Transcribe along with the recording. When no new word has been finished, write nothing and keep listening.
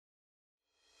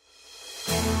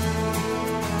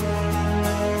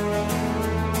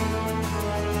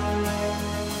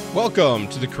Welcome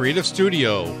to the Creative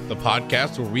Studio, the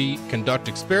podcast where we conduct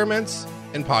experiments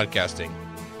in podcasting.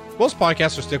 Most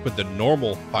podcasters stick with the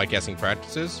normal podcasting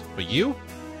practices, but you're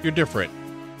different.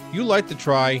 You like to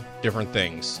try different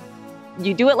things.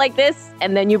 You do it like this,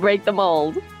 and then you break the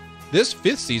mold. This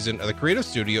 5th season of the Creative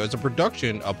Studio is a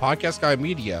production of Podcast Guy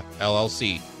Media,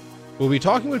 LLC. We'll be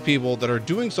talking with people that are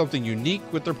doing something unique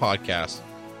with their podcast.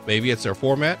 Maybe it's their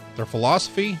format, their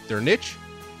philosophy, their niche,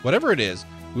 whatever it is.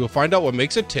 We will find out what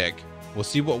makes it tick, we'll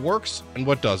see what works and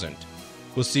what doesn't.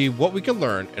 We'll see what we can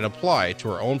learn and apply to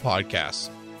our own podcasts.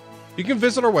 You can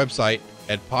visit our website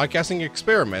at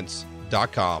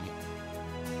podcastingexperiments.com.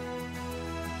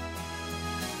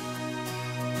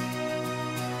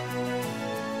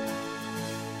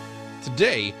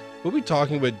 Today, we'll be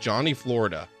talking with Johnny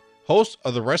Florida, host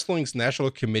of the Wrestling's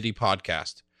National Committee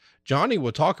podcast. Johnny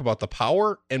will talk about the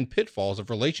power and pitfalls of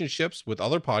relationships with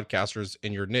other podcasters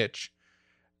in your niche,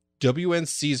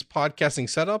 WNC's podcasting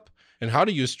setup, and how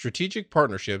to use strategic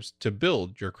partnerships to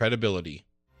build your credibility.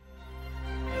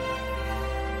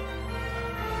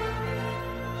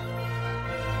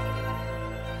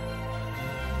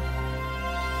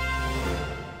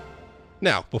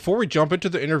 Now, before we jump into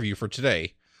the interview for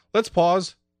today, let's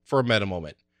pause for a meta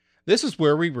moment. This is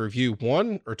where we review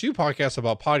 1 or 2 podcasts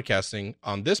about podcasting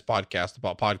on this podcast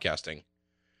about podcasting.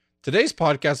 Today's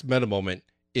podcast meta moment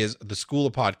is the School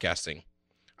of Podcasting.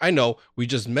 I know we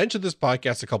just mentioned this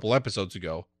podcast a couple episodes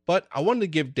ago, but I wanted to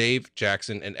give Dave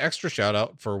Jackson an extra shout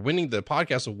out for winning the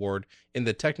podcast award in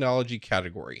the technology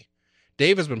category.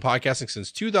 Dave has been podcasting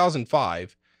since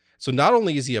 2005, so not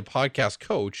only is he a podcast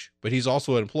coach, but he's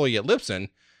also an employee at Libsyn,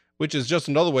 which is just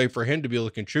another way for him to be able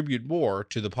to contribute more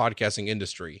to the podcasting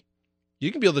industry.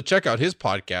 You can be able to check out his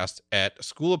podcast at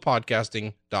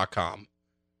schoolofpodcasting.com.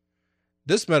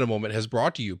 This meta moment has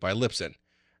brought to you by Libsyn.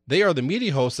 They are the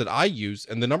media hosts that I use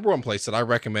and the number one place that I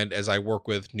recommend as I work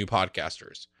with new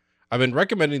podcasters. I've been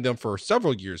recommending them for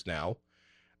several years now.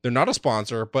 They're not a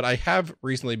sponsor, but I have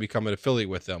recently become an affiliate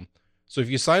with them. So if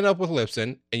you sign up with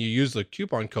Libsyn and you use the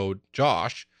coupon code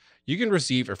JOSH, you can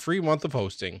receive a free month of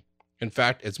hosting. In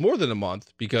fact, it's more than a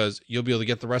month because you'll be able to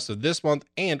get the rest of this month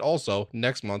and also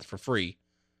next month for free.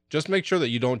 Just make sure that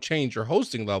you don't change your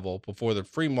hosting level before the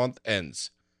free month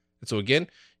ends. And so again,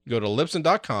 you go to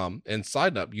Libsyn.com and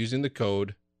sign up using the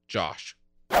code JOSH.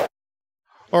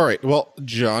 All right. Well,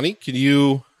 Johnny, can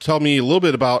you tell me a little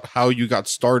bit about how you got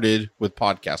started with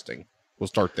podcasting? We'll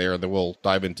start there and then we'll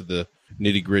dive into the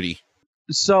nitty gritty.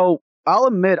 So I'll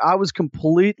admit I was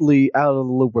completely out of the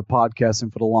loop with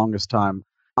podcasting for the longest time.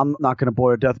 I'm not going to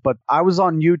bore you to death, but I was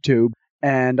on YouTube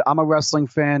and I'm a wrestling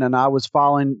fan and I was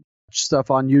following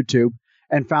stuff on YouTube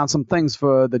and found some things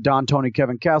for the Don, Tony,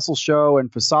 Kevin Castle show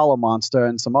and for Solo Monster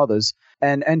and some others,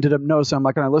 and ended up noticing I'm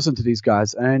like, can I listen to these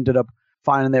guys? And I ended up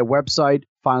finding their website,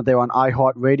 finding they're on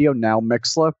iHeartRadio, now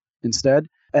Mixlr instead,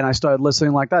 and I started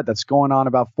listening like that. That's going on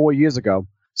about 4 years ago.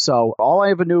 So all I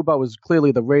ever knew about was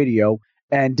clearly the radio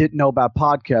and didn't know about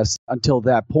podcasts until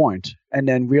that point, and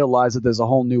then realized that there's a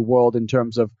whole new world in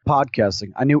terms of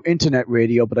podcasting. I knew internet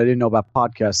radio, but I didn't know about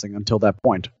podcasting until that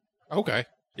point. Okay.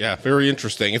 Yeah, very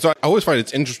interesting. And so I always find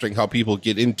it's interesting how people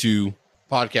get into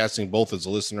podcasting, both as a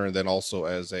listener and then also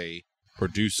as a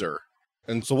producer.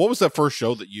 And so what was that first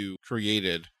show that you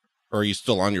created? Or are you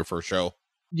still on your first show?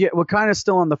 Yeah, we're kind of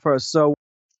still on the first. So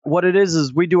what it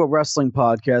is we do a wrestling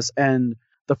podcast, and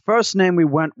the first name we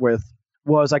went with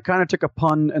was, I kind of took a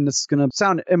pun, and this is going to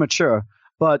sound immature,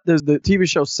 but there's the TV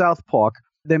show South Park.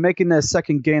 They're making their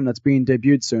second game that's being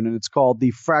debuted soon, and it's called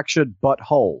The Fractured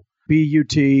Butthole.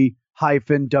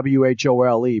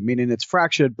 BUT-WHOLE, meaning it's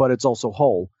fractured, but it's also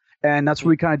whole. And that's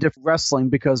where we kind of differ wrestling,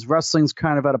 because wrestling's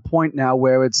kind of at a point now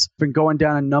where it's been going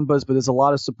down in numbers, but there's a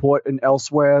lot of support in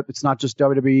elsewhere. It's not just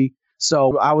WWE.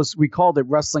 So we called it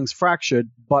Wrestling's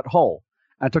Fractured But Whole.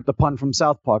 I took the pun from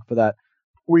South Park for that.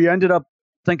 We ended up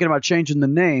thinking about changing the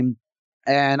name,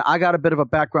 and I got a bit of a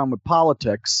background with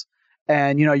politics.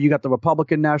 And, you know, you got the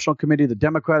Republican National Committee, the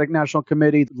Democratic National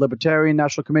Committee, the Libertarian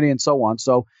National Committee, and so on.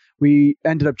 So we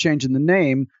ended up changing the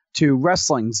name to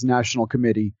Wrestling's National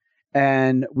Committee.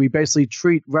 And we basically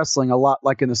treat wrestling a lot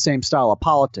like in the same style of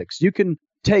politics. You can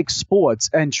take sports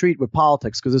and treat with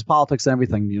politics because there's politics and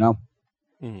everything, you know?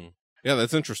 Mm-hmm. Yeah,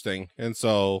 that's interesting. And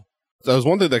so that was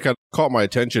one thing that kind of caught my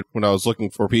attention when I was looking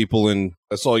for people, and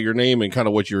I saw your name and kind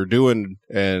of what you were doing.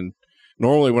 And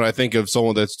normally when I think of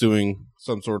someone that's doing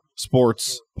some sort of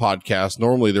sports podcast,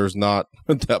 normally there's not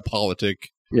that politic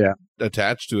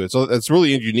attached to it. So that's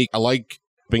really unique. I like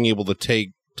being able to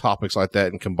take topics like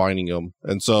that and combining them.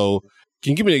 And so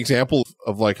can you give me an example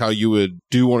of like how you would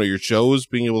do one of your shows,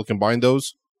 being able to combine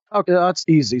those? Okay, that's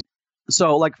easy.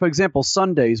 So, like, for example,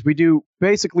 Sundays, we do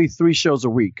basically 3 shows a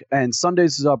week. And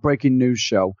Sundays is our breaking news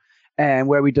show, and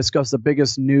where we discuss the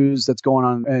biggest news that's going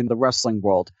on in the wrestling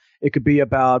world. It could be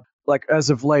about, like, as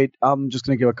of late, I'm just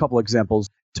going to give a couple examples.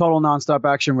 Total Nonstop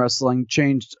Action Wrestling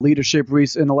changed leadership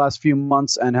in the last few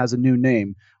months and has a new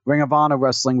name. Ring of Honor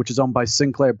Wrestling, which is owned by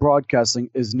Sinclair Broadcasting,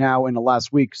 is now in the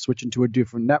last week switching to a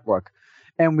different network.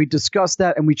 And we discuss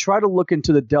that, and we try to look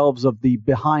into the delves of the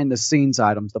behind-the-scenes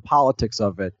items, the politics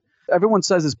of it. Everyone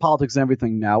says there's politics and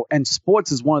everything now, and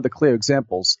sports is one of the clear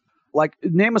examples. Like,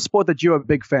 name a sport that you're a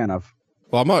big fan of.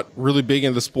 Well, I'm not really big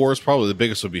into sports. Probably the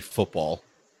biggest would be football.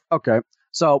 Okay.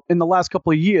 So in the last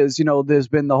couple of years, there's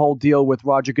been the whole deal with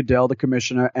Roger Goodell, the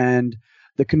commissioner, and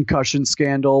the concussion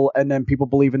scandal, and then people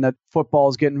believing that football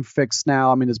is getting fixed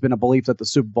now. I mean, there's been a belief that the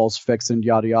Super Bowl's fixed and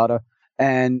yada, yada,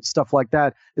 and stuff like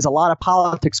that. There's a lot of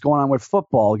politics going on with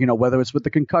football, whether it's with the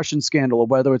concussion scandal or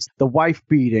whether it's the wife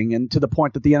beating, and to the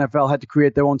point that the NFL had to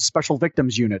create their own special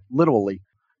victims unit, literally.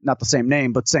 Not the same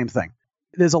name, but same thing.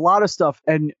 There's a lot of stuff,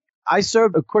 and I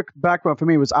served. A quick background for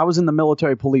me was I was in the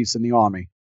military police in the Army.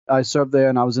 I served there,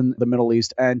 and I was in the Middle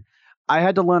East, and I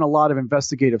had to learn a lot of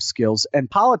investigative skills, and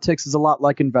politics is a lot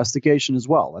like investigation as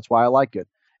well. That's why I like it.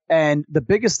 And the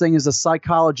biggest thing is the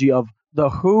psychology of the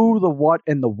who, the what,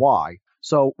 and the why.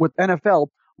 So with NFL,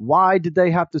 why did they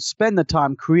have to spend the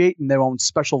time creating their own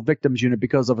special victims unit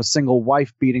because of a single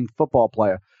wife-beating football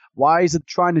player? Why is it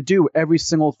trying to do every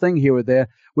single thing here or there?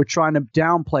 We're trying to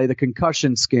downplay the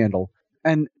concussion scandal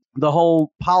and the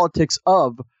whole politics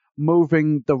of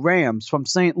moving the Rams from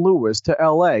St. Louis to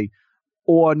L.A.,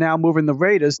 or now moving the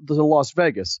Raiders to Las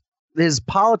Vegas. There's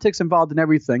politics involved in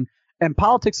everything, and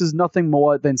politics is nothing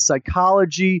more than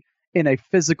psychology in a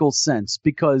physical sense,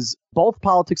 because both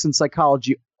politics and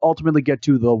psychology ultimately get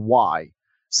to the why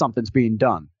something's being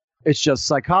done. It's just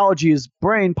psychology is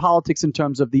brain, politics in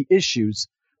terms of the issues,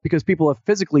 because people are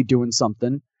physically doing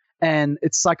something, and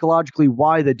it's psychologically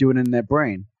why they're doing it in their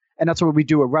brain. And that's what we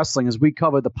do at wrestling, is we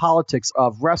cover the politics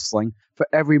of wrestling for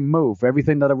every move,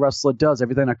 everything that a wrestler does,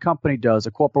 everything a company does,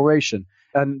 a corporation,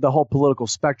 and the whole political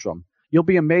spectrum. You'll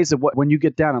be amazed at when you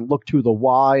get down and look to the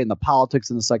why and the politics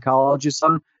and the psychology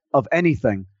of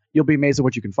anything. You'll be amazed at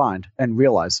what you can find and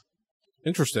realize.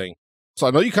 Interesting. So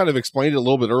I know you kind of explained it a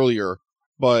little bit earlier,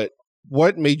 but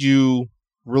what made you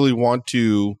really want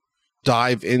to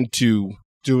dive into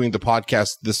doing the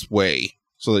podcast this way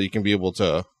so that you can be able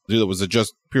to do that? Was it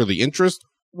just purely interest?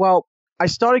 Well, I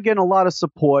started getting a lot of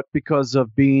support because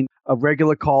of being a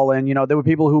regular call-in. There were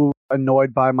people who were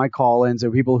annoyed by my call-ins. There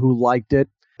were people who liked it.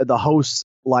 The hosts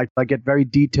liked, I get very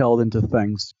detailed into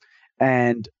things.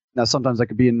 And now sometimes that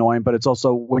could be annoying, but it's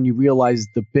also when you realize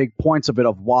the big points of it,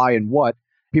 of why and what,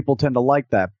 people tend to like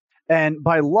that. And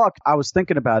by luck, I was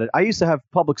thinking about it. I used to have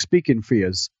public speaking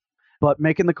fears, but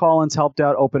making the call-ins helped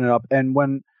out, open it up. And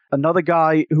when another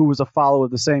guy who was a follower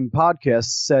of the same podcast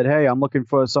said, hey, I'm looking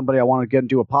for somebody I want to get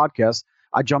into a podcast,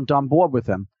 I jumped on board with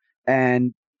him.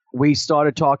 And we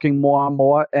started talking more and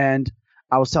more, and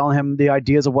I was telling him the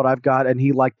ideas of what I've got, and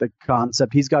he liked the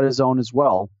concept. He's got his own as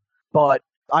well. But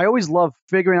I always love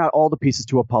figuring out all the pieces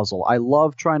to a puzzle. I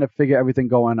love trying to figure everything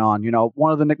going on.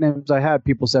 One of the nicknames I had,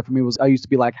 people said for me, was I used to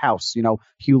be like House.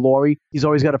 Hugh Laurie, he's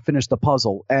always got to finish the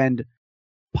puzzle. And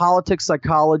politics,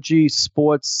 psychology,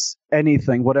 sports,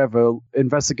 anything, whatever,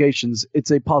 investigations,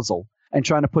 it's a puzzle, and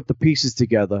trying to put the pieces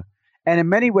together. And in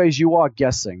many ways, you are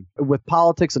guessing. With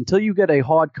politics, until you get a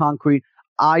hard, concrete,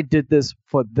 I did this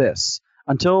for this.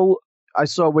 Until I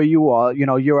saw where you are,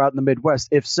 you're out in the Midwest.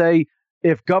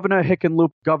 If Governor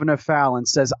Hickenlooper, Governor Fallon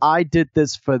says, I did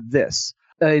this for this.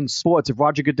 In sports, if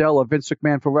Roger Goodell or Vince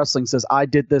McMahon for wrestling says, I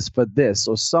did this for this,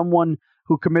 or someone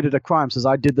who committed a crime says,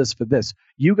 I did this for this,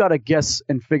 you got to guess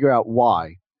and figure out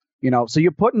why. So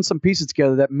you're putting some pieces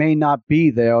together that may not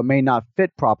be there or may not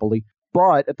fit properly,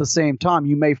 but at the same time,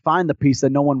 you may find the piece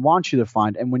that no one wants you to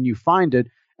find. And when you find it,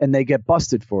 and they get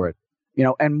busted for it,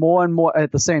 and more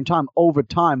at the same time, over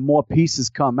time, more pieces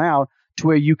come out to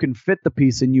where you can fit the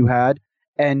piece in you had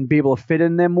and be able to fit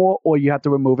in there more, or you have to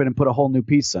remove it and put a whole new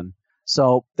piece in.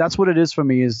 So that's what it is for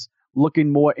me, is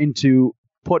looking more into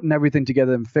putting everything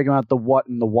together and figuring out the what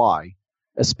and the why,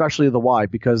 especially the why,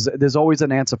 because there's always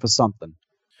an answer for something.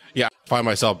 Yeah, I find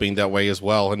myself being that way as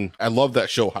well. And I love that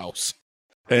show House.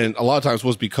 And a lot of times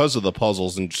was because of the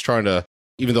puzzles and just trying to,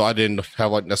 even though I didn't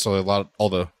have necessarily all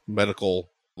the medical,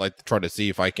 to try to see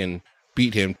if I can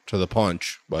beat him to the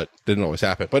punch, but didn't always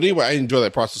happen. But anyway, I enjoy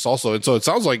that process also. And so it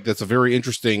sounds like that's a very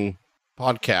interesting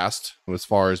podcast as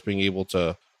far as being able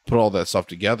to put all that stuff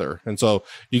together. And so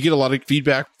you get a lot of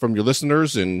feedback from your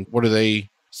listeners, and what are they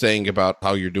saying about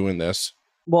how you're doing this?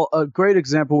 Well, a great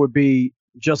example would be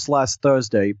just last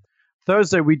Thursday,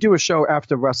 Thursday, we do a show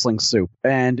after Wrestling Soup,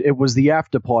 and it was the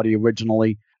after party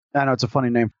originally. I know it's a funny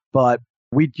name, but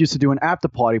we used to do an after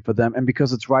party for them, and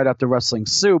because it's right after Wrestling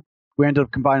Soup, we ended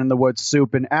up combining the word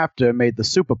soup and after made the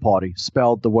super party,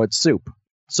 spelled the word soup.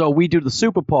 So we do the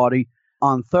super party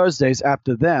on Thursdays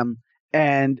after them,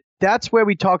 and that's where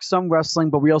we talk some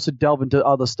wrestling, but we also delve into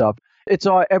other stuff. It's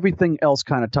our everything else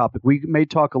kind of topic. We may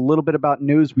talk a little bit about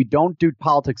news. We don't do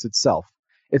politics itself.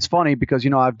 It's funny because,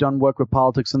 I've done work with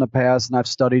politics in the past and I've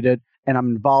studied it and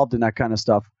I'm involved in that kind of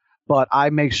stuff. But I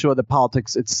make sure the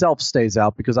politics itself stays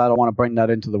out because I don't want to bring that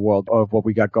into the world of what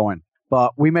we got going.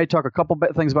 But we may talk a couple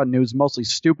of things about news, mostly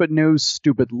stupid news,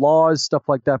 stupid laws, stuff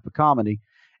like that for comedy.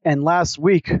 And last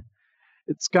week,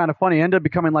 it's kind of funny. It ended up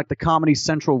becoming like the Comedy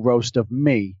Central roast of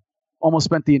me. Almost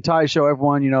spent the entire show,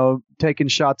 everyone, taking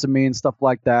shots of me and stuff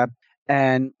like that.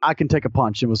 And I can take a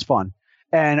punch. It was fun.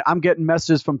 And I'm getting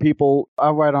messages from people I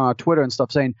write on our Twitter and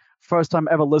stuff saying, first time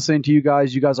ever listening to you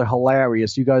guys. You guys are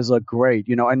hilarious. You guys are great.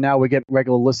 And now we get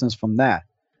regular listeners from that.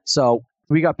 So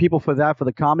we got people for that, for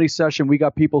the comedy session. We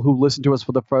got people who listen to us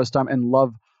for the first time and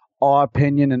love our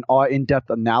opinion and our in-depth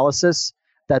analysis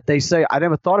that they say, I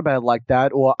never thought about it like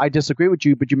that, or I disagree with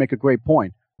you, but you make a great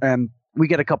point. And we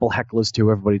get a couple hecklers too.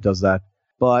 Everybody does that.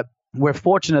 But we're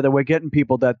fortunate that we're getting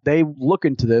people that they look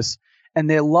into this and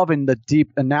they're loving the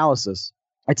deep analysis.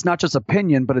 It's not just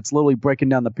opinion, but it's literally breaking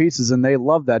down the pieces. And they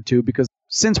love that too, because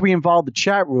since we involved the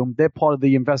chat room, they're part of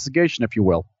the investigation, if you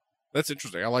will. That's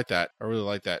interesting. I like that. I really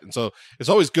like that. And so it's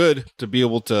always good to be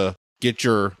able to get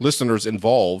your listeners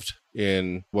involved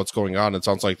in what's going on. It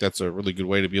sounds like that's a really good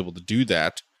way to be able to do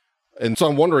that. And so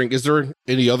I'm wondering, is there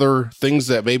any other things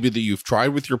that maybe that you've tried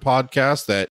with your podcast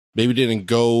that maybe didn't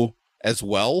go as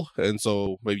well, and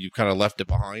so maybe you kind of left it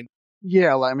behind?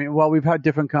 Yeah, we've had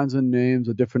different kinds of names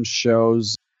or different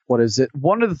shows. What is it?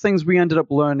 One of the things we ended up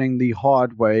learning the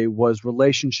hard way was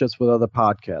relationships with other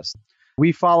podcasts.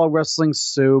 We follow Wrestling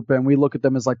Soup, and we look at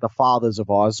them as like the fathers of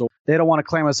ours. So they don't want to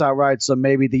claim us outright, so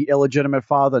maybe the illegitimate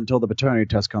father until the paternity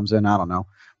test comes in. I don't know.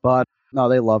 But no,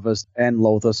 they love us and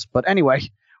loathe us. But anyway,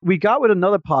 we got with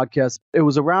another podcast. It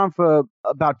was around for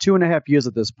about 2.5 years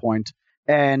at this point.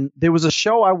 And there was a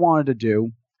show I wanted to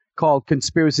do called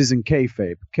Conspiracies in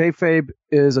Kayfabe. Kayfabe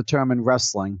is a term in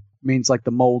wrestling. It means like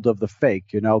the mold of the fake,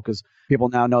 because people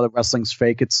now know that wrestling's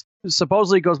fake. It's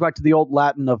supposedly goes back to the old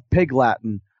Latin of pig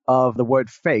Latin of the word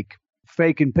fake.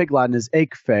 Fake in pig Latin is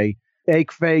aikfe.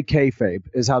 Aikfe kayfabe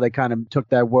is how they kind of took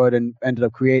that word and ended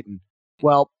up creating.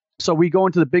 Well, so we go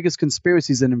into the biggest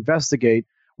conspiracies and investigate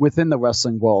within the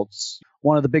wrestling world.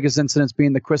 One of the biggest incidents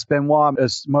being the Chris Benoit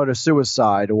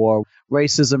murder-suicide, or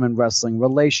racism in wrestling,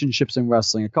 relationships in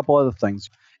wrestling, a couple other things.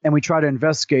 And we try to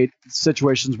investigate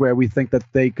situations where we think that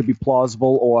they could be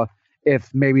plausible, or if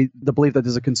maybe the belief that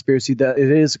there's a conspiracy, that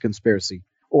it is a conspiracy,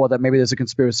 or that maybe there's a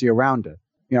conspiracy around it.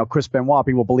 Chris Benoit,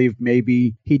 people believe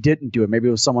maybe he didn't do it. Maybe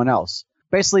it was someone else.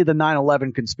 Basically the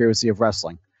 9/11 conspiracy of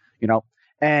wrestling,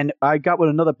 And I got with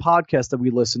another podcast that we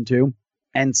listened to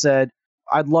and said,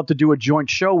 I'd love to do a joint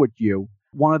show with you.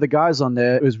 One of the guys on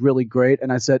there is really great.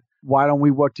 And I said, why don't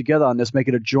we work together on this, make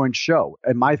it a joint show?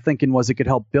 And my thinking was it could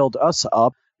help build us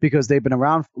up because they've been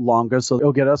around longer. So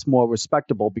it'll get us more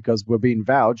respectable because we're being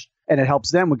vouched. And it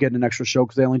helps them with getting an extra show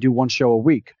because they only do one show a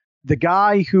week. The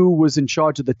guy who was in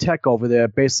charge of the tech over there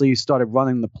basically started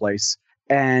running the place.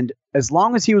 And as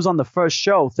long as he was on the first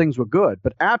show, things were good.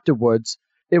 But afterwards,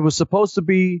 it was supposed to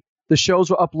be the shows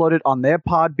were uploaded on their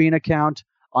Podbean account,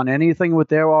 on anything with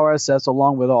their RSS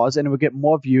along with ours, and it would get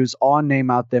more views, our name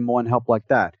out there more, and help like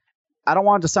that. I don't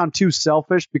want it to sound too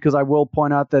selfish because I will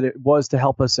point out that it was to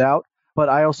help us out, but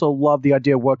I also love the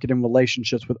idea of working in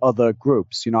relationships with other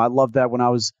groups. I love that when I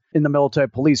was in the military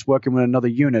police working with another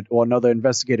unit or another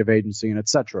investigative agency and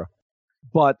etc.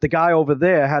 But the guy over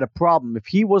there had a problem. If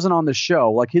he wasn't on the show,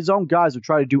 like his own guys would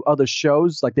try to do other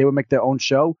shows, like they would make their own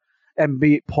show and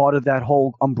be part of that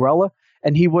whole umbrella,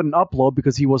 and he wouldn't upload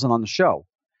because he wasn't on the show.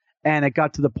 And it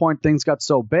got to the point things got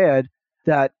so bad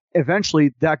that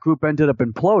eventually that group ended up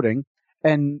imploding,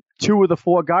 and 2 of the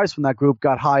 4 guys from that group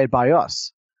got hired by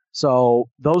us. So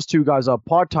those 2 guys are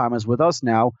part-timers with us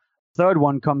now. Third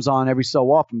one comes on every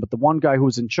so often, but the one guy who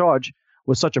was in charge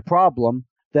was such a problem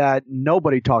that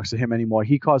nobody talks to him anymore.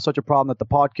 He caused such a problem that the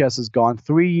podcast has gone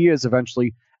 3 years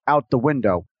eventually out the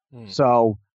window.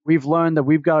 So we've learned that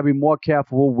we've got to be more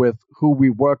careful with who we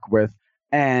work with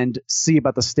and see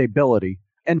about the stability.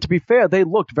 And to be fair, they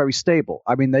looked very stable.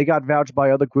 I mean, they got vouched by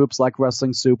other groups like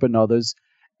Wrestling Soup and others,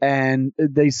 and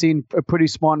they seemed pretty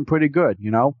smart and pretty good,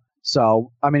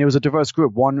 So, I mean, it was a diverse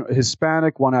group. One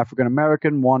Hispanic, one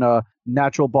African-American, one a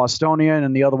natural Bostonian,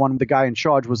 and the other one, the guy in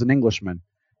charge, was an Englishman.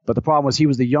 But the problem was he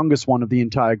was the youngest one of the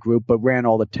entire group, but ran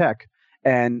all the tech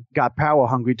and got power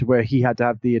hungry to where he had to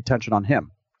have the attention on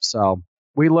him. So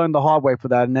we learned the hard way for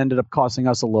that and ended up costing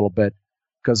us a little bit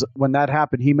because when that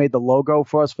happened, he made the logo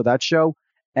for us for that show.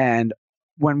 And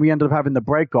when we ended up having the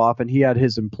break off and he had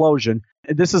his implosion,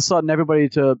 this is something everybody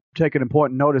to take an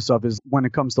important notice of is when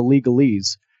it comes to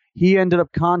legalese. He ended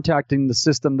up contacting the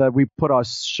system that we put our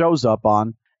shows up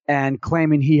on and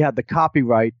claiming he had the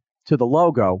copyright to the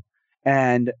logo.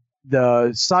 And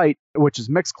the site, which is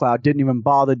Mixcloud, didn't even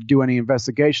bother to do any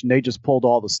investigation. They just pulled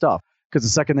all the stuff because the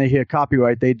second they hear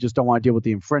copyright, they just don't want to deal with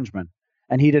the infringement.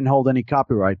 And he didn't hold any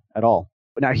copyright at all.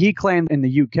 Now, he claimed in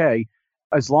the UK,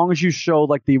 as long as you show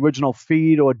like the original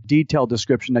feed or detailed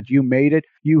description that you made it,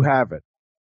 you have it.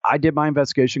 I did my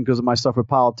investigation because of my stuff with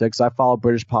politics. I follow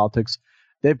British politics.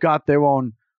 They've got their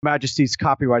own Majesty's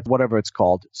copyright, whatever it's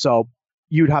called. So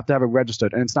you'd have to have it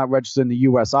registered. And it's not registered in the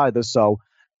US either. So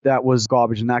that was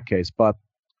garbage in that case. But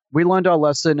we learned our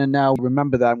lesson and now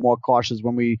remember that more cautious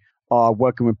when we are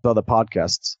working with other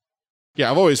podcasts.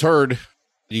 Yeah, I've always heard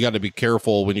you got to be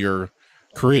careful when you're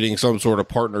creating some sort of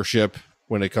partnership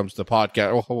when it comes to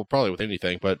podcast. Well, probably with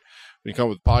anything, but when you come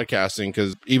with podcasting,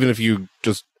 because even if you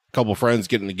just a couple friends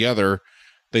getting together,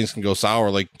 things can go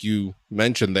sour, like you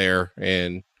mentioned there,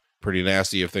 and pretty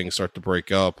nasty if things start to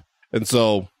break up. And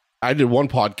so I did one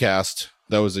podcast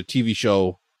that was a TV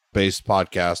show based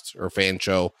podcast or fan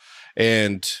show,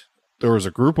 and there was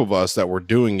a group of us that were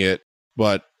doing it,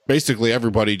 but basically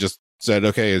everybody just said,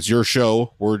 okay, it's your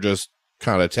show, we're just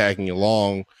kind of tagging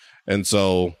along. And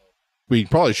so we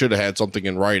probably should have had something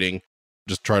in writing,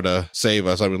 just try to save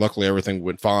us. I mean, luckily everything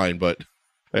went fine, but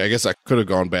I guess that could have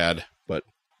gone bad. But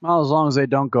well, as long as they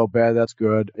don't go bad, that's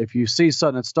good. If you see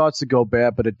something that starts to go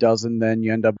bad, but it doesn't, then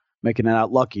you end up making it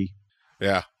out lucky.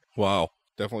 Yeah. Wow.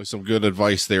 Definitely some good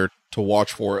advice there to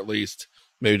watch for, at least.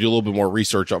 Maybe do a little bit more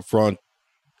research up front,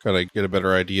 kind of get a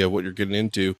better idea of what you're getting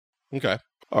into. Okay.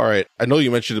 All right. I know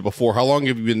you mentioned it before. How long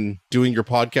have you been doing your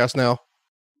podcast now?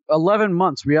 11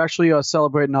 months. We actually are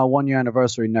celebrating our 1 year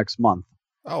anniversary next month.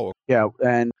 Oh. Yeah.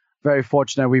 And very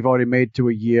fortunate. We've already made to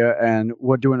a year and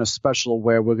we're doing a special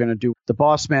where we're going to do, the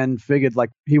boss man figured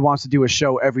like he wants to do a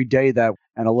show every day that,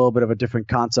 and a little bit of a different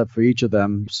concept for each of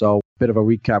them. So a bit of a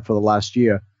recap for the last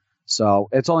year. So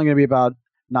it's only going to be about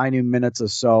 90 minutes or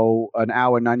so, an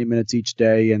hour, 90 minutes each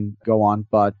day and go on.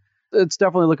 But it's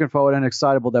definitely looking forward and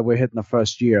excitable that we're hitting the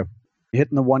first year.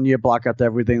 Hitting the 1 year block after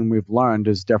everything we've learned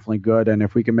is definitely good. And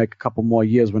if we can make a couple more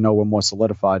years, we know we're more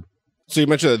solidified. So you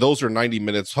mentioned that those are 90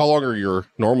 minutes. How long are your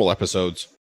normal episodes?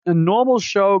 A normal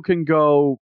show can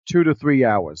go 2 to 3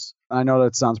 hours. I know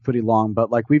that sounds pretty long, but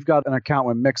like we've got an account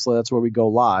with Mixler. That's where we go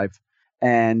live.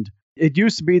 And it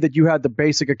used to be that you had the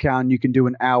basic account, you can do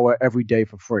an hour every day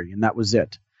for free, and that was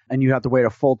it. And you have to wait a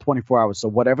full 24 hours. So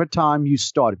whatever time you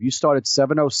start, if you start at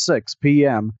 7:06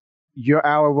 p.m., your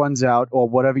hour runs out, or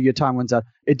whatever your time runs out,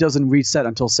 it doesn't reset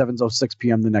until 7:06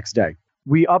 p.m. the next day.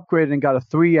 We upgraded and got a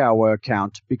 3-hour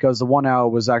account because the 1 hour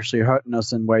was actually hurting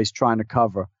us in ways trying to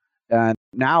cover. And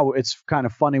now it's kind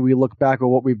of funny. We look back at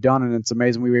what we've done, and it's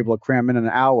amazing we were able to cram in an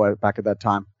hour back at that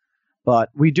time. But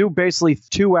we do basically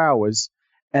 2 hours.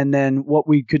 And then what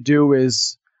we could do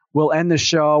is we'll end the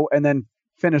show and then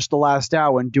finish the last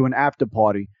hour and do an after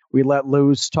party. We let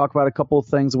loose, talk about a couple of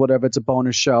things or whatever. It's a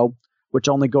bonus show, which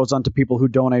only goes on to people who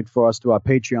donate for us through our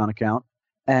Patreon account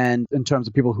and in terms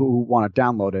of people who want to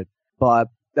download it. But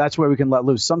that's where we can let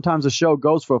loose. Sometimes the show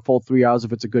goes for a full 3 hours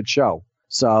if it's a good show.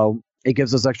 So it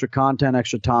gives us extra content,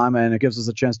 extra time, and it gives us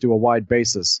a chance to do a wide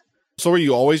basis. So are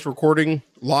you always recording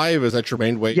live? Is that your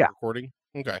main way of Yeah. recording?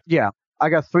 Okay. Yeah. I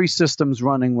got 3 systems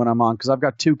running when I'm on because I've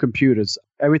got 2 computers.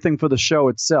 Everything for the show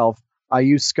itself, I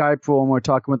use Skype for when we're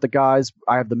talking with the guys.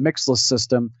 I have the Mixless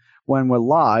system when we're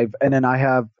live. And then I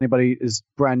have, anybody is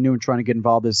brand new and trying to get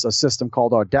involved, there's a system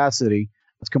called Audacity.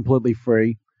 It's completely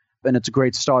free. And it's a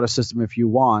great starter system if you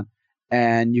want.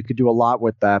 And you could do a lot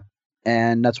with that.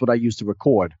 And that's what I use to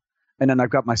record. And then I've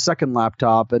got my second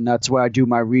laptop, and that's where I do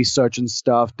my research and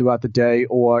stuff throughout the day.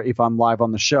 Or if I'm live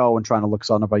on the show and trying to look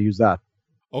something up, I use that.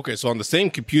 Okay, so on the same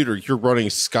computer, you're running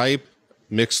Skype,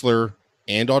 Mixler,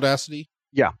 and Audacity?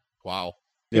 Yeah. Wow.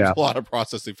 Yeah. It's a lot of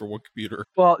processing for one computer.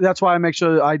 Well, that's why I make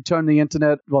sure I turn the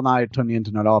internet, well, not I turn the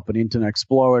internet off, but Internet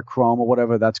Explorer, Chrome, or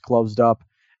whatever, that's closed up.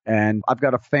 And I've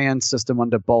got a fan system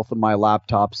under both of my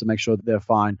laptops to make sure that they're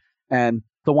fine. And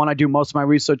the one I do most of my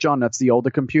research on, that's the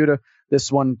older computer. This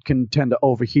one can tend to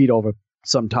overheat over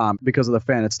some time because of the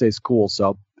fan. It stays cool.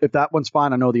 So if that one's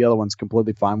fine, I know the other one's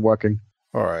completely fine working.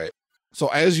 All right. So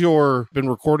as you're been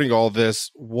recording all this,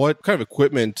 what kind of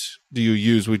equipment do you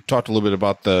use? We talked a little bit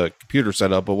about the computer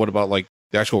setup, but what about like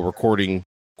the actual recording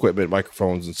equipment,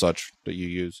 microphones and such that you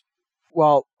use?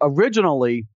 Well,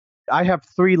 originally, I have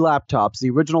 3 laptops. The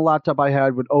original laptop I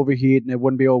had would overheat and it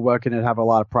wouldn't be able to work and it'd have a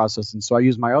lot of processing. So I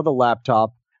used my other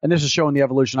laptop, and this is showing the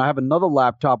evolution. I have another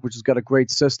laptop which has got a great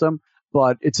system,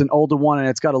 but it's an older one and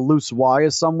it's got a loose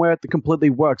wire somewhere that completely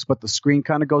works, but the screen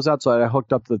kind of goes out. So I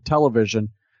hooked up to the television,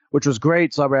 which was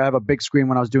great. So I have a big screen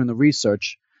when I was doing the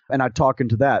research, and I'd talk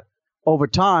into that. Over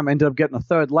time, I ended up getting a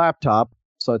third laptop,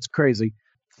 so it's crazy.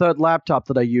 Third laptop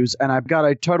that I use, and I've got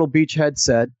a Turtle Beach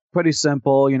headset. Pretty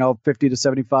simple, $50 to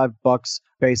 $75,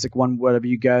 basic one, whatever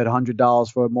you get,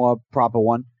 $100 for a more proper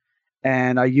one.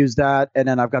 And I use that, and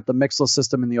then I've got the Mixler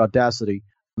system and the Audacity.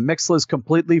 Mixler is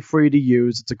completely free to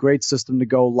use. It's a great system to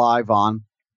go live on.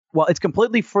 Well, it's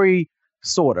completely free,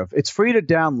 sort of. It's free to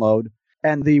download,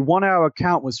 and the 1-hour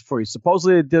account was free.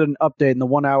 Supposedly they did an update in the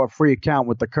 1-hour free account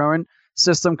with the current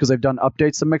system because they've done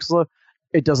updates to Mixler.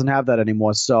 It doesn't have that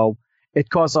anymore. So it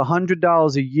costs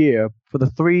 $100 a year for the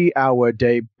 3-hour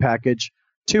day package,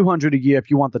 $200 a year if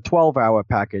you want the 12-hour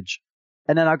package.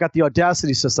 And then I've got the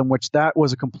Audacity system, which that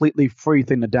was a completely free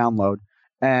thing to download.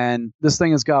 And this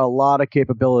thing has got a lot of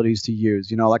capabilities to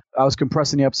use. Like I was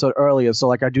compressing the episode earlier. So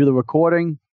like I do the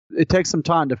recording. It takes some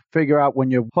time to figure out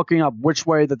when you're hooking up which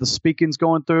way that the speaking's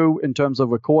going through in terms of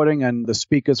recording and the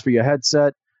speakers for your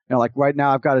headset. Like right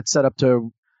now I've got it set up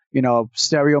to,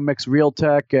 stereo mix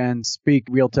Realtek and speak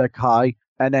Realtek high,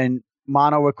 and then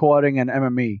mono recording and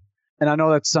MME. And I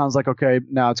know that sounds like, okay,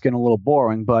 now it's getting a little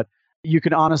boring, but you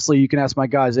can ask my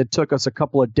guys, it took us a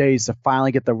couple of days to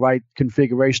finally get the right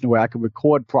configuration where I can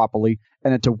record properly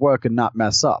and it to work and not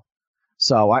mess up.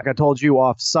 So like I told you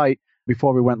off site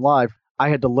before we went live, I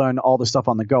had to learn all the stuff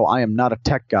on the go. I am not a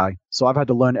tech guy, so I've had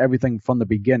to learn everything from the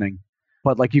beginning.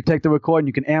 But like you take the recording,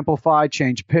 you can amplify,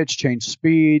 change pitch, change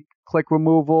speed, click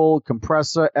removal,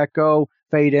 compressor, echo,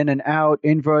 fade in and out,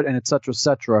 invert, and et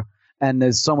cetera, and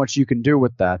there's so much you can do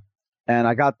with that. And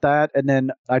I got that, and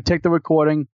then I take the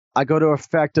recording, I go to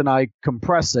effect, and I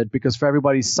compress it because for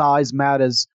everybody, size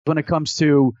matters when it comes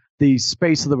to the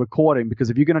space of the recording. Because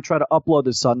if you're going to try to upload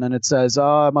this something and it says,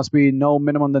 it must be no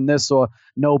minimum than this or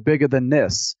no bigger than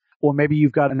this, or maybe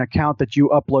you've got an account that you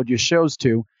upload your shows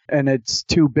to, and it's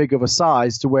too big of a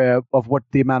size to where of what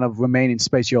the amount of remaining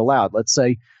space you're allowed. Let's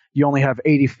say you only have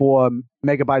 84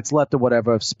 megabytes left or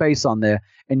whatever of space on there,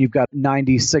 and you've got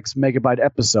 96 megabyte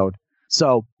episode.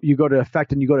 So you go to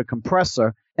effect and you go to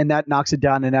compressor, and that knocks it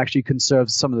down and actually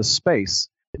conserves some of the space,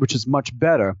 which is much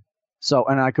better. So,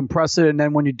 and I compress it, and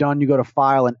then when you're done, you go to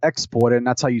file and export it, and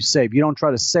that's how you save. You don't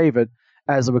try to save it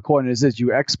as a recording as is.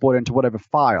 You export it into whatever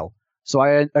file. So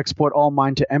I export all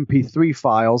mine to MP3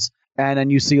 files, and then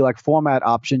you see like format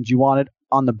options. You want it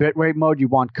on the bitrate mode. You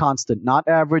want constant, not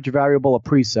average, variable, or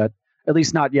preset. At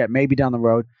least not yet, maybe down the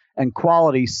road. And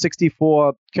quality,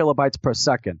 64 kilobytes per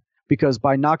second. Because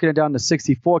by knocking it down to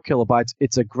 64 kilobytes,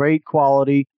 it's a great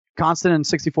quality. Constant and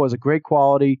 64 is a great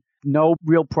quality. No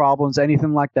real problems,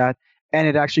 anything like that. And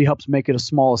it actually helps make it a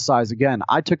smaller size again.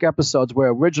 I took episodes where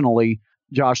originally,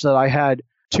 Josh, that I had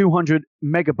 200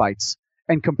 megabytes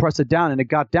and compressed it down, and it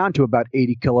got down to about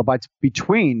 80 kilobytes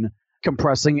between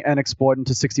compressing and exporting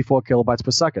to 64 kilobytes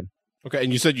per second. Okay,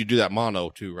 and you said you do that mono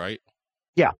too, right?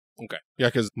 Yeah. Okay. Yeah,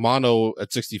 because mono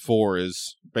at 64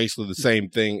 is basically the same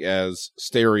thing as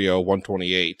stereo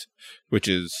 128, which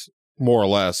is more or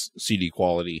less CD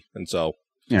quality. And so,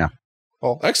 yeah.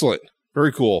 Well, excellent.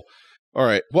 Very cool. All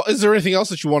right. Well, is there anything else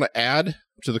that you want to add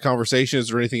to the conversation? Is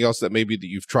there anything else that maybe that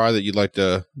you've tried that you'd like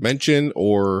to mention,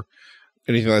 or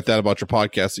anything like that about your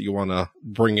podcast that you want to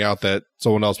bring out that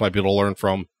someone else might be able to learn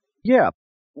from? Yeah.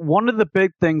 One of the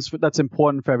big things that's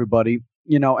important for everybody,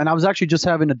 and I was actually just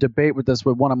having a debate with this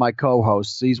with one of my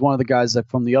co-hosts. He's one of the guys that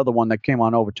from the other one that came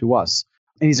on over to us.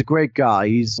 And he's a great guy.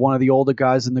 He's one of the older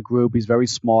guys in the group. He's very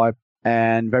smart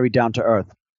and very down to earth.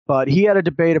 But he had a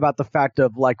debate about the fact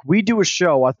of, like, we do a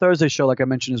show, our Thursday show, like I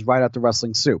mentioned, is right after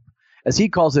Wrestling Soup. As he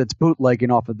calls it, it's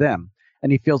bootlegging off of them.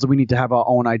 And he feels that we need to have our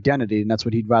own identity, and that's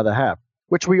what he'd rather have,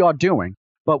 which we are doing.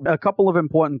 But a couple of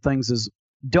important things is,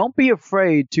 don't be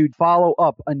afraid to follow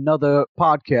up another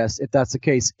podcast if that's the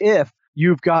case. If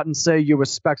you've gotten, say, your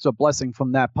respects or blessing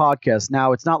from that podcast.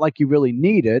 Now, it's not like you really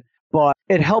need it, but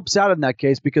it helps out in that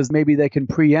case because maybe they can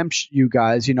preempt you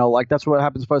guys. Like that's what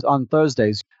happens for us on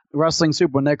Thursdays. Wrestling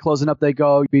Soup, when they're closing up, they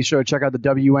go, be sure to check out the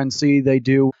WNC. They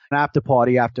do an after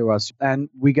party after us. And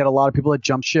we get a lot of people that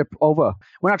jump ship over.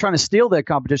 We're not trying to steal their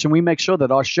competition. We make sure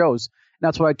that our shows, and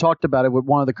that's what I talked about it with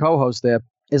one of the co-hosts there,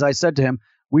 is I said to him,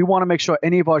 we want to make sure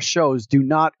any of our shows do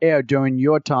not air during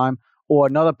your time or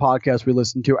another podcast we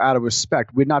listen to out of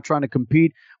respect. We're not trying to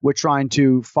compete. We're trying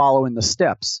to follow in the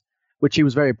steps, which he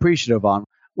was very appreciative on.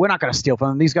 we're not going to steal from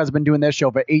them. These guys have been doing their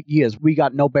show for 8 years. We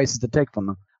got no basis to take from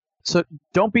them. So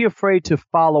don't be afraid to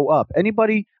follow up.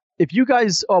 Anybody, if you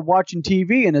guys are watching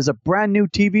TV and there's a brand new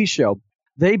TV show,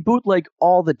 they bootleg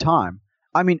all the time.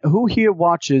 I mean, who here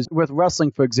watches with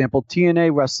wrestling, for example?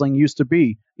 TNA wrestling used to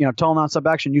be, Total Nonstop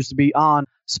Action used to be on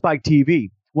Spike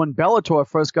TV. When Bellator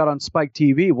first got on Spike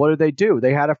TV, what did?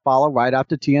 They had to follow right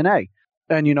after TNA.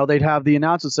 And, they'd have the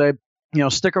announcers say,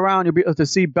 stick around, you'll be able to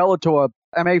see Bellator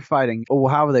MMA fighting, or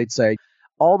however they'd say.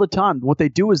 All the time, what they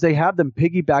do is they have them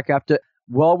piggyback after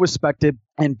well-respected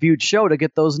and viewed show to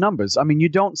get those numbers. I mean, you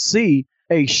don't see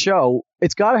a show.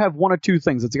 It's got to have one or two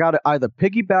things. It's got to either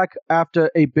piggyback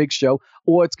after a big show,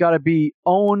 or it's got to be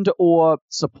owned or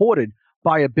supported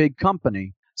by a big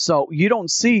company. So you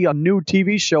don't see a new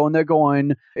TV show and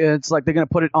it's like they're going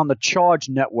to put it on the Charge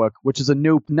Network, which is a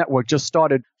new network just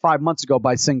started 5 months ago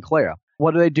by Sinclair.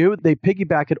 What do? They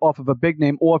piggyback it off of a big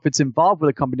name, or if it's involved with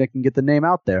a company, they can get the name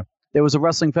out there. There was a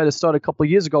wrestling fed that started a couple of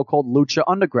years ago called Lucha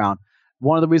Underground.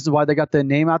 One of the reasons why they got their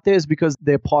name out there is because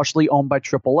they're partially owned by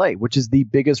AAA, which is the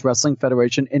biggest wrestling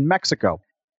federation in Mexico.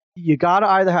 You got to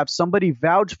either have somebody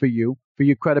vouch for you, for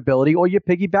your credibility, or you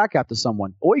piggyback after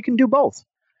someone, or you can do both.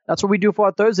 That's what we do for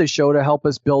our Thursday show to help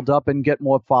us build up and get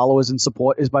more followers and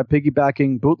support, is by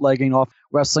piggybacking, bootlegging off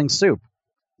Wrestling Soup.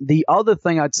 The other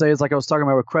thing I'd say is, like I was talking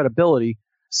about with credibility,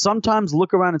 sometimes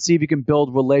look around and see if you can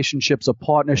build relationships or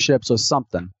partnerships or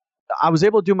something. I was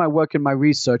able to do my work and my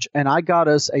research, and I got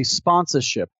us a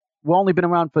sponsorship. We've only been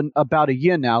around for about a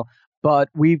year now, but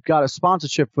we've got a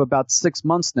sponsorship for about 6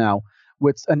 months now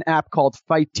with an app called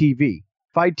Fight TV.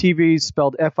 Fight TV is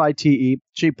spelled F-I-T-E,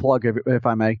 cheap plug if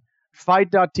I may.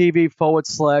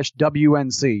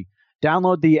 Fight.tv/WNC.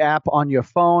 Download the app on your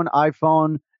phone,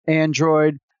 iPhone,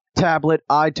 Android, tablet,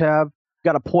 iTab.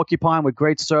 Got a Porcupine with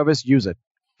great service. Use it.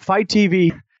 Fight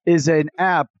TV is an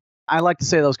app. I like to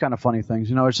say those kind of funny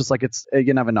things. It's just like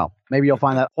you never know. Maybe you'll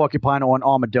find that Porcupine or an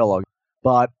armadillo.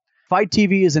 But Fight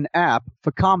TV is an app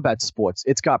for combat sports.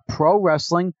 It's got pro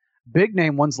wrestling, big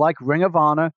name ones like Ring of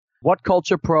Honor, What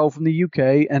Culture Pro from the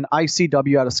UK, and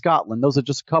ICW out of Scotland. Those are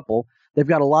just a couple. They've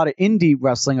got a lot of indie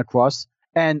wrestling across,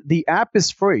 and the app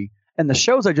is free. And the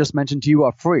shows I just mentioned to you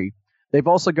are free. They've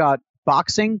also got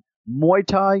boxing, Muay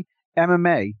Thai,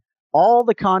 MMA. All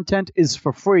the content is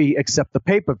for free except the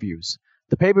pay-per-views.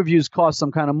 The pay-per-views cost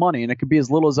some kind of money, and it could be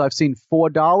as little as I've seen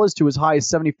 $4 to as high as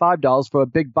 $75 for a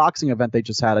big boxing event they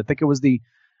just had. I think it was the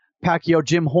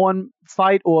Pacquiao-Jim Horn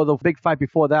fight or the big fight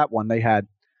before that one they had.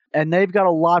 And they've got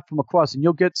a lot from across, and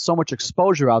you'll get so much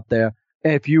exposure out there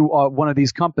if you are one of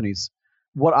these companies.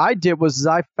 What I did was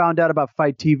I found out about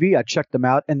Fight TV. I checked them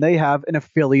out, and they have an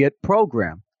affiliate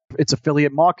program. It's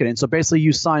affiliate marketing. So basically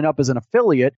you sign up as an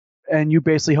affiliate, and you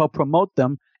basically help promote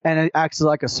them, and it acts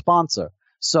like a sponsor.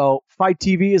 So Fight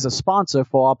TV is a sponsor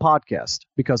for our podcast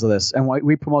because of this, and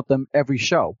we promote them every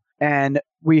show. And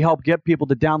we help get people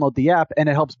to download the app, and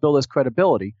it helps build us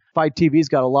credibility. Fight TV's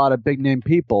got a lot of big-name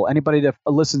people. Anybody that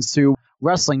listens to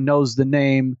wrestling knows the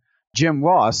name Jim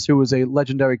Ross, who is a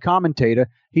legendary commentator.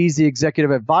 He's the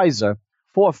executive advisor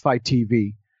for Fight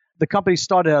TV. The company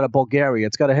started out of Bulgaria.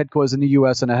 It's got a headquarters in the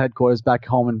U.S. and a headquarters back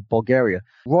home in Bulgaria.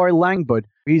 Roy Langbud,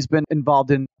 he's been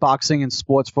involved in boxing and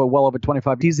sports for well over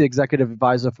 25 years. He's the executive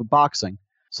advisor for boxing.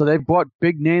 So they've brought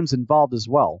big names involved as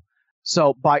well.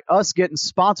 So by us getting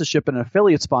sponsorship and an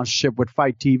affiliate sponsorship with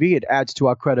Fight TV, it adds to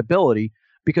our credibility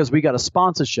because we got a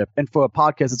sponsorship. And for a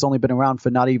podcast that's only been around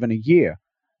for not even a year.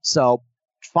 So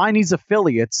find these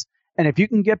affiliates, and if you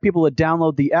can get people to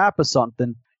download the app or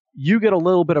something, you get a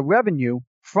little bit of revenue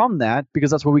from that because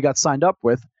that's what we got signed up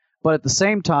with. But at the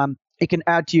same time, it can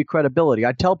add to your credibility.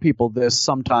 I tell people this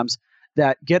sometimes,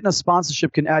 that getting a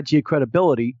sponsorship can add to your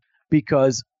credibility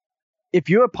because if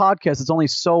you're a podcast that's only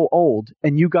so old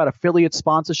and you got affiliate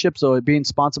sponsorships or being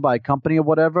sponsored by a company or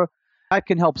whatever, that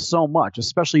can help so much,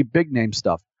 especially big name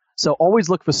stuff. So always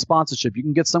look for sponsorship. You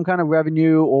can get some kind of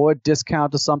revenue or a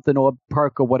discount or something or a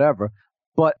perk or whatever,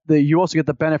 but you also get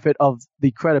the benefit of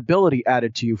the credibility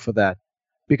added to you for that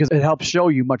because it helps show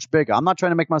you much bigger. I'm not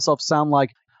trying to make myself sound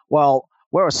like, well,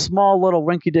 we're a small little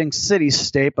rinky-dink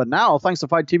city-state, but now, thanks to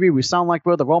Fight TV, we sound like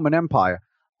we're the Roman Empire.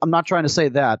 I'm not trying to say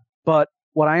that, but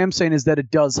what I am saying is that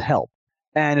it does help,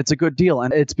 and it's a good deal.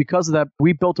 And it's because of that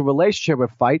we built a relationship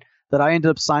with Fight that I ended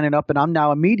up signing up, and I'm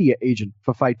now a media agent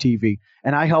for Fight TV,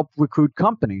 and I help recruit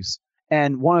companies.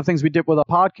 And one of the things we did with our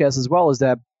podcast as well is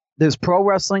that there's pro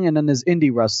wrestling and then there's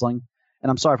indie wrestling. And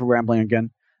I'm sorry for rambling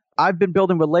again. I've been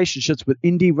building relationships with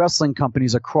indie wrestling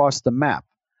companies across the map.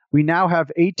 We now have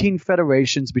 18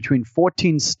 federations between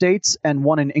 14 states and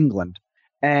one in England.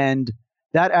 And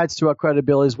that adds to our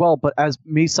credibility as well. But as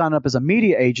me signing up as a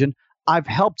media agent, I've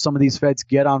helped some of these feds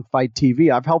get on Fight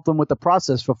TV. I've helped them with the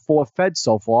process for 4 feds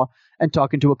so far and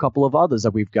talking to a couple of others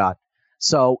that we've got.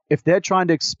 So if they're trying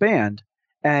to expand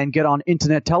and get on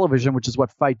internet television, which is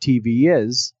what Fight TV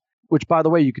is, which, by the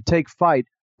way, you could take Fight,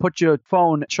 put your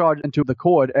phone charge into the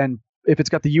cord, and if it's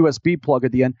got the USB plug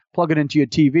at the end, plug it into your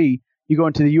TV. You go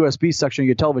into the USB section of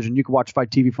your television, you can watch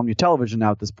Fight TV from your television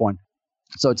now at this point.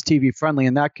 So it's TV friendly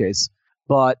in that case.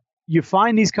 But you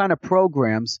find these kind of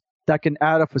programs that can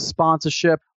add up for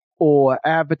sponsorship or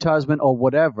advertisement or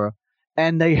whatever,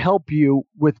 and they help you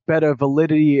with better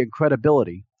validity and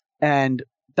credibility. And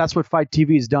that's what Fight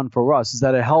TV has done for us, is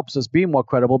that it helps us be more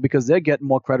credible because they're getting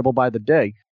more credible by the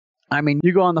day. I mean,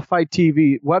 you go on the Fight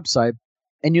TV website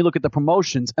and you look at the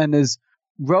promotions, and there's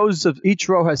rows of, each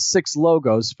row has 6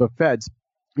 logos for feds.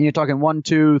 And you're talking 1,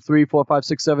 2, 3, 4, 5,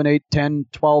 6, 7, 8, 10,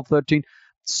 12, 13.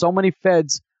 So many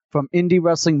feds from indie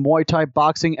wrestling, Muay Thai,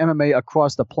 boxing, MMA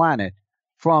across the planet.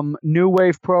 From New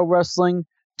Wave Pro Wrestling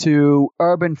to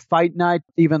Urban Fight Night,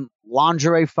 even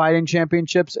lingerie fighting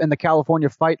championships, and the California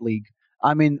Fight League.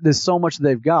 I mean, there's so much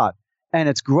they've got. And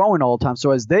it's growing all the time.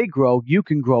 So as they grow, you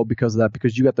can grow because of that,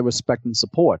 because you got the respect and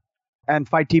support. And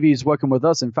Fight TV is working with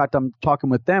us. In fact, I'm talking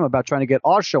with them about trying to get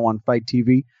our show on Fight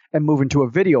TV and move into a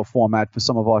video format for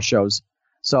some of our shows.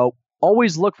 So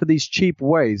always look for these cheap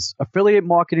ways. Affiliate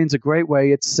marketing is a great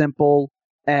way. It's simple,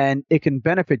 and it can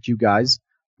benefit you guys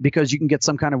because you can get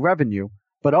some kind of revenue.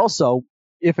 But also,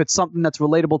 if it's something that's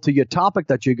relatable to your topic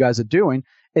that you guys are doing,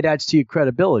 it adds to your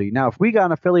credibility. Now, if we got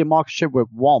an affiliate partnership with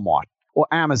Walmart or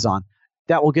Amazon,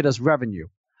 that will get us revenue.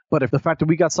 But if the fact that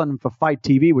we got something for Fight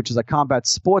TV, which is a combat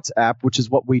sports app, which is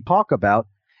what we talk about,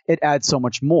 it adds so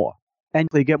much more. And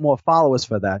they get more followers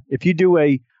for that. If you do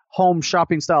a home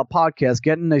shopping style podcast,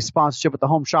 getting a sponsorship with the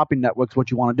Home Shopping Network is what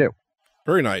you want to do.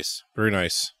 Very nice. Very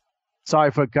nice.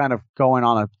 Sorry for kind of going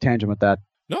on a tangent with that.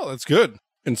 No, that's good.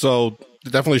 And so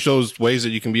it definitely shows ways that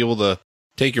you can be able to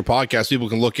take your podcast. People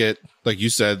can look at, like you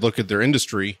said, look at their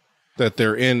industry that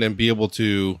they're in and be able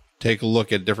to take a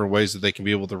look at different ways that they can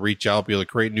be able to reach out, be able to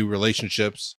create new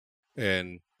relationships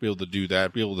and be able to do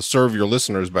that, be able to serve your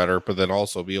listeners better, but then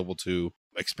also be able to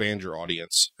expand your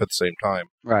audience at the same time.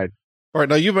 Right. All right.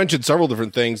 Now, you mentioned several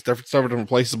different things, several different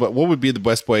places, but what would be the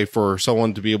best way for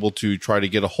someone to be able to try to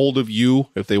get a hold of you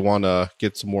if they want to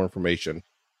get some more information?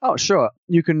 Oh, sure.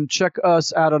 You can check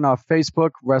us out on our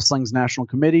Facebook, Wrestling's National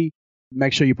Committee.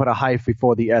 Make sure you put a hyphen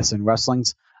before the S in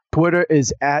Wrestling's. Twitter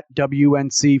is at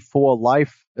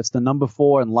WNC4Life. That's the number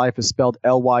 4, and life is spelled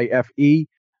Lyfe. We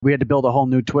had to build a whole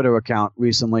new Twitter account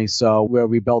recently, so we're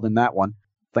rebuilding that one.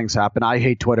 Things happen. I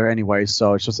hate Twitter anyway,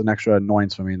 so it's just an extra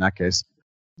annoyance for me in that case.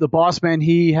 The Boss Man,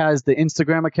 he has the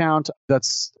Instagram account.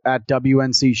 That's at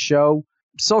WNC Show.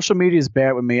 Social media is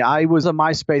bad with me. I was a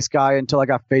MySpace guy until I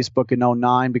got Facebook in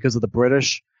 2009 because of the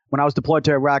British. When I was deployed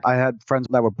to Iraq, I had friends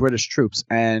that were British troops,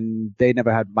 and they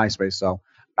never had MySpace, so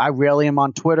I rarely am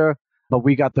on Twitter, but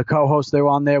we got the co-hosts there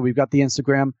on there. We've got the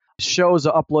Instagram. Shows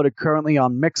are uploaded currently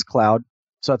on Mixcloud.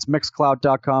 So that's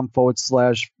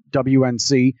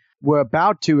mixcloud.com/WNC. We're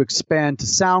about to expand to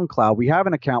SoundCloud. We have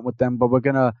an account with them, but we're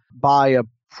going to buy a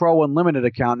Pro Unlimited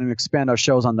account and expand our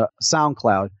shows on the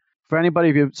SoundCloud. For anybody,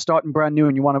 if you're starting brand new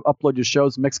and you want to upload your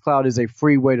shows, Mixcloud is a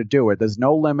free way to do it. There's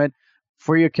no limit,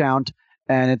 free account,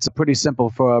 and it's pretty simple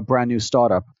for a brand new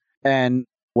startup. And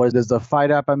there's the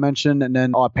Fight app I mentioned, and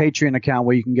then our Patreon account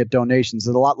where you can get donations.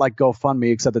 It's a lot like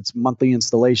GoFundMe, except it's monthly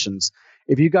installations.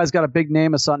 If you guys got a big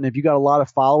name or something, if you got a lot of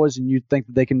followers and you think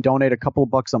that they can donate a couple of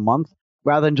bucks a month,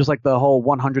 rather than just like the whole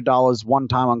 $100 one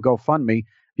time on GoFundMe,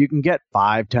 you can get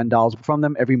 $5, $10 from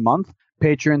them every month.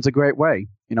 Patreon's a great way.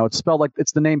 You know, it's spelled like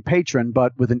it's the name Patron,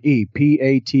 but with an E,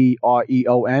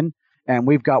 Patreon. And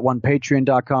we've got one,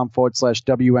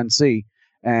 patreon.com/WNC.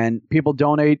 And people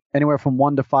donate anywhere from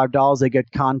 $1 to $5. They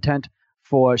get content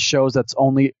for shows that's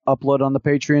only uploaded on the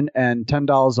Patreon, and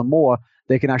 $10 or more,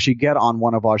 they can actually get on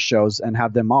one of our shows and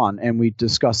have them on, and we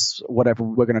discuss whatever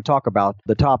we're going to talk about,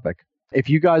 the topic. If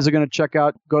you guys are going to check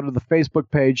out, go to the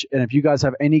Facebook page, and if you guys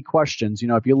have any questions, you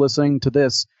know, if you're listening to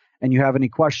this and you have any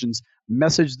questions,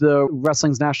 message the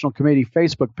Wrestling's National Committee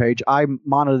Facebook page. I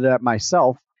monitor that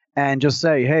myself, and just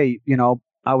say, hey, you know,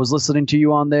 I was listening to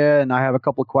you on there, and I have a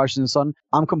couple of questions. Son,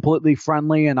 I'm completely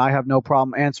friendly, and I have no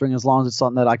problem answering as long as it's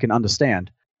something that I can understand.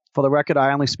 For the record,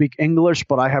 I only speak English,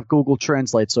 but I have Google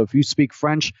Translate. So if you speak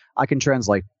French, I can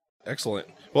translate. Excellent.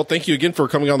 Well, thank you again for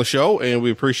coming on the show, and we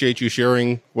appreciate you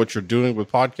sharing what you're doing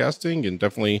with podcasting, and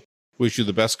definitely wish you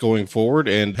the best going forward,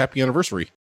 and happy anniversary.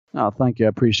 Oh, thank you. I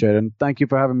appreciate it. And thank you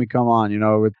for having me come on, you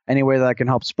know, with any way that I can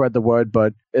help spread the word,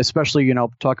 but especially, you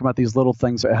know, talking about these little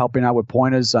things, helping out with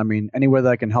pointers. I mean, anywhere that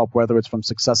I can help, whether it's from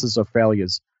successes or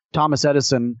failures. Thomas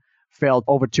Edison failed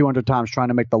over 200 times trying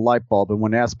to make the light bulb. And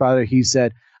when asked about it, he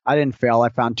said, I didn't fail. I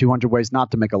found 200 ways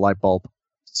not to make a light bulb.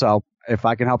 So if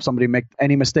I can help somebody make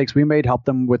any mistakes we made, help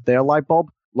them with their light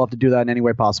bulb, love to do that in any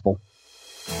way possible.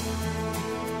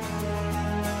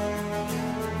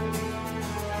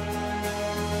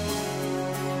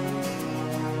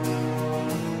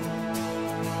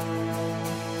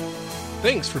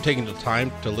 Thanks for taking the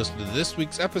time to listen to this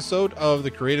week's episode of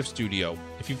The Creative Studio.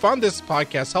 If you found this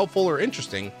podcast helpful or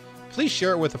interesting, please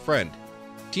share it with a friend.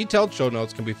 Detailed show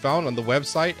notes can be found on the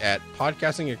website at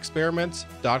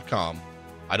podcastingexperiments.com.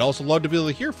 I'd also love to be able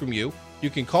to hear from you.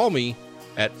 You can call me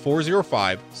at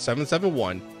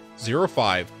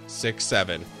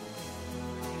 405-771-0567.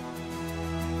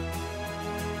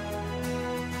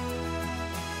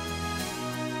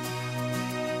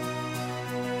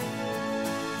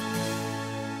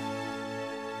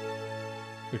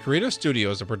 The Creative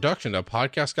Studio is a production of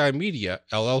Podcast Guy Media,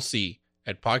 LLC,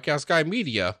 at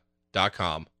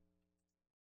podcastguymedia.com.